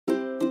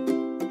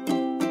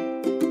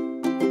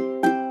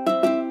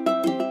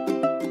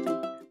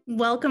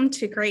Welcome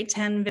to Grade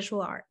 10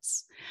 Visual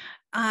Arts.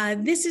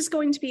 This is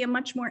going to be a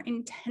much more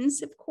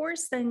intensive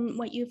course than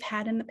what you've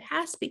had in the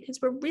past because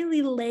we're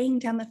really laying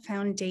down the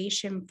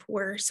foundation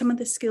for some of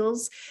the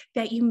skills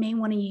that you may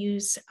want to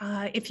use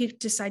if you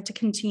decide to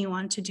continue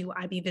on to do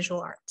IB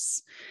Visual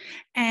Arts.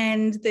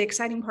 And the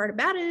exciting part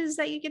about it is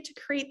that you get to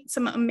create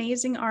some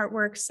amazing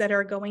artworks that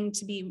are going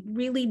to be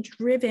really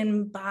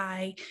driven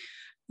by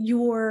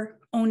your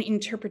own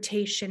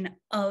interpretation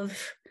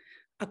of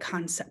a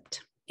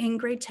concept. In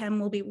grade 10,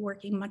 we'll be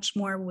working much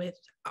more with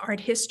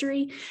art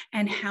history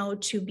and how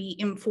to be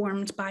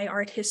informed by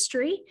art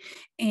history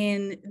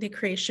in the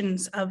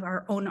creations of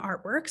our own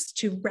artworks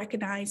to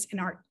recognize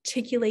and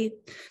articulate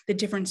the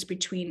difference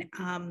between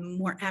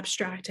more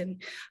abstract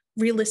and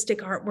realistic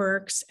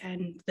artworks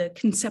and the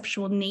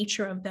conceptual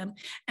nature of them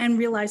and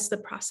realize the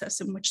process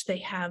in which they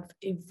have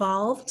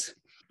evolved.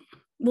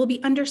 We'll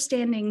be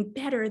understanding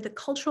better the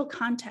cultural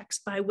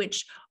context by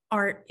which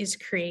art is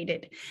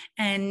created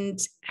and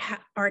how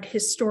art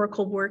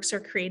historical works are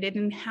created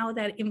and how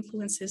that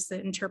influences the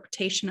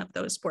interpretation of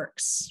those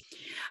works.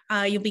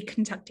 You'll be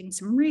conducting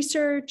some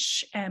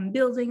research and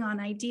building on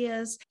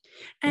ideas.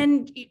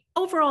 And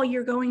overall,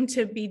 you're going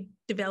to be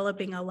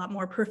developing a lot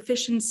more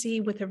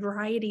proficiency with a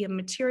variety of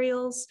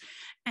materials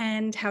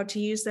and how to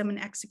use them and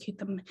execute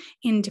them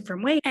in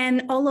different ways.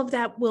 And all of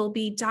that will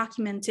be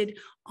documented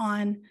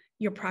on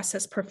your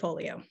process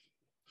portfolio.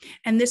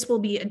 And this will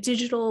be a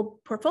digital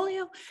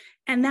portfolio,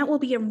 and that will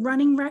be a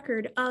running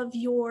record of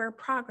your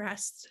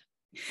progress.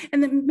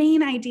 And the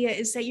main idea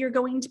is that you're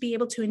going to be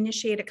able to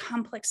initiate a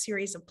complex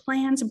series of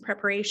plans and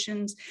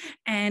preparations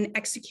and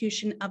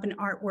execution of an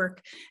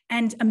artwork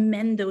and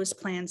amend those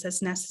plans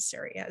as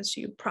necessary as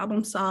you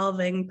problem solve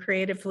and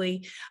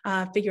creatively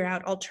figure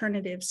out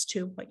alternatives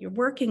to what you're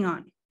working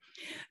on.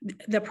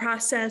 The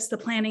process, the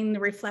planning, the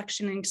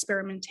reflection, and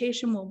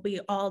experimentation will be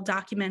all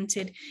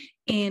documented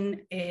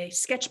in a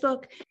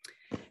sketchbook.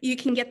 You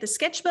can get the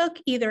sketchbook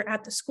either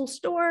at the school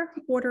store,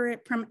 order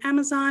it from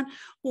Amazon,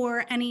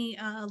 or any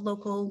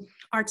local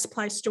art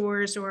supply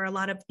stores or a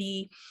lot of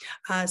the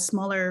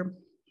smaller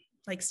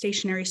like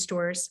stationery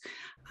stores.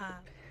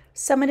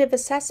 Summative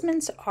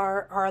assessments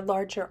are our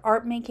larger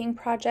art making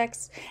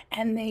projects,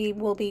 and they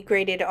will be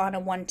graded on a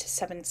 1 to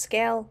 7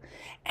 scale.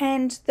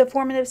 And the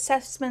formative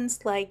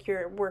assessments, like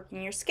you're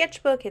working your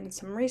sketchbook and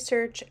some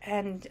research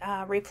and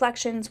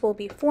reflections, will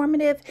be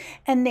formative,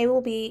 and they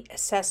will be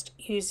assessed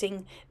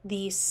using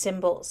these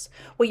symbols.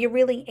 What you're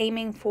really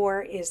aiming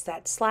for is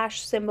that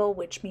slash symbol,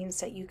 which means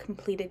that you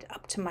completed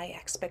up to my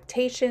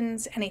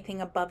expectations.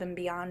 Anything above and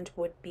beyond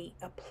would be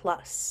a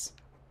plus.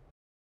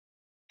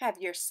 Have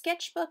your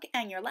sketchbook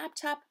and your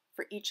laptop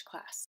for each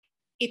class.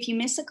 If you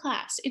miss a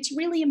class, it's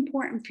really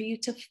important for you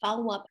to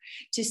follow up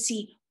to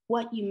see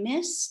what you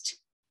missed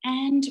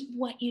and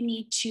what you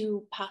need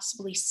to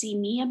possibly see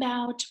me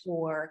about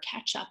or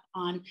catch up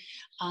on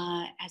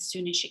as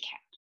soon as you can.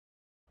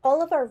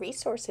 All of our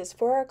resources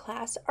for our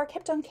class are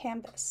kept on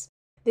Canvas.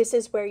 This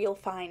is where you'll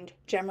find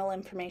general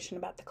information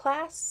about the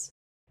class,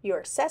 your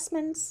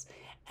assessments,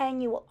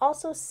 and you will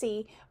also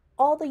see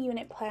all the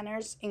unit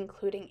planners,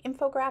 including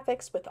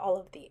infographics with all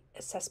of the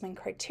assessment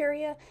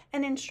criteria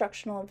and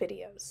instructional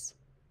videos.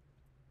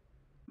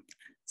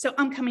 So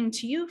I'm coming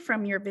to you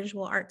from your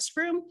visual arts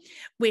room,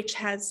 which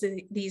has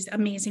these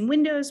amazing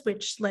windows,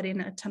 which let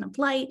in a ton of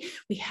light.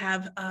 We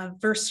have a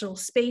versatile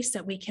space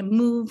that we can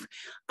move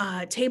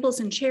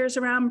tables and chairs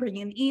around, bring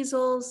in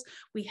easels.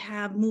 We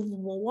have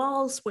movable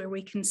walls where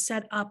we can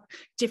set up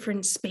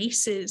different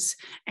spaces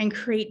and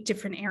create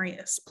different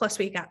areas. Plus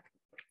we got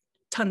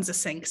tons of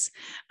sinks.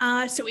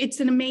 So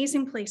it's an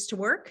amazing place to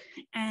work,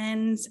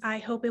 and I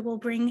hope it will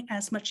bring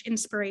as much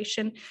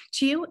inspiration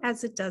to you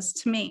as it does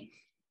to me.